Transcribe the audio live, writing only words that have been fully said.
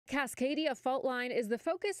Cascadia fault line is the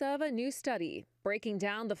focus of a new study, breaking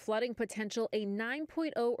down the flooding potential a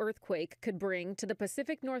 9.0 earthquake could bring to the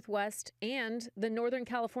Pacific Northwest and the Northern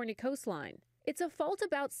California coastline. It's a fault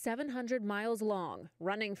about 700 miles long,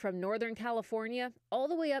 running from Northern California all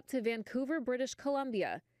the way up to Vancouver, British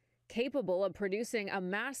Columbia, capable of producing a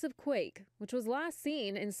massive quake, which was last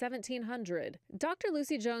seen in 1700. Dr.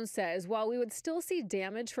 Lucy Jones says while we would still see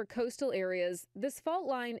damage for coastal areas, this fault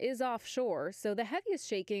line is offshore, so the heaviest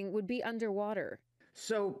shaking would be underwater.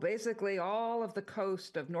 So basically, all of the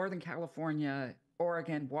coast of Northern California,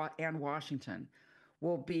 Oregon, and Washington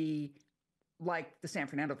will be like the San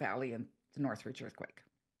Fernando Valley and the Northridge earthquake.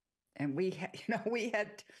 And we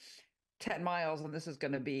had 10 miles, and this is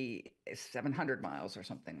going to be 700 miles or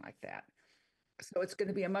something like that. So it's going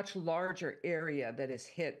to be a much larger area that is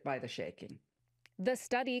hit by the shaking. The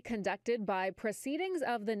study, conducted by Proceedings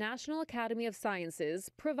of the National Academy of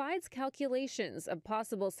Sciences, provides calculations of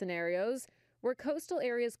possible scenarios where coastal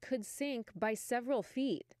areas could sink by several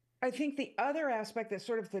feet. I think the other aspect that's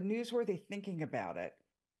sort of the newsworthy thinking about it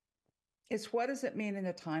is, what does it mean in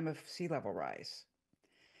a time of sea level rise?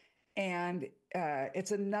 And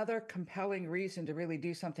it's another compelling reason to really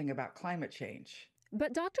do something about climate change.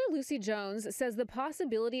 But Dr. Lucy Jones says the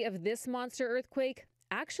possibility of this monster earthquake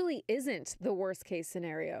actually isn't the worst case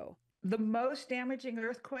scenario. The most damaging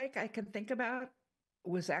earthquake I can think about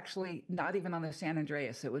was actually not even on the San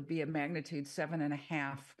Andreas. It would be a magnitude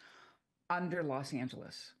 7.5 under Los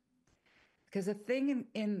Angeles. Because the thing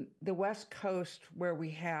in the West Coast, where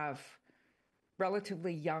we have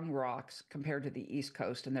relatively young rocks compared to the East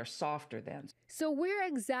Coast, and they're softer then. So where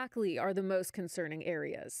exactly are the most concerning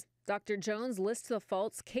areas? Dr. Jones lists the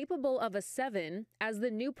faults capable of a 7 as the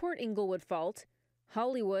Newport-Inglewood Fault,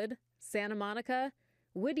 Hollywood, Santa Monica,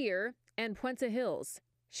 Whittier, and Puente Hills.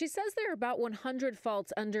 She says there are about 100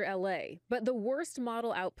 faults under LA, but the worst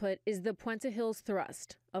model output is the Puente Hills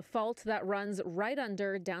Thrust, a fault that runs right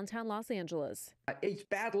under downtown Los Angeles. It's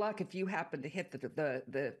bad luck if you happen to hit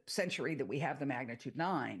the century that we have the magnitude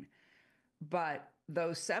 9, but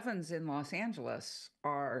those 7s in Los Angeles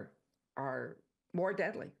are more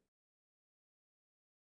deadly.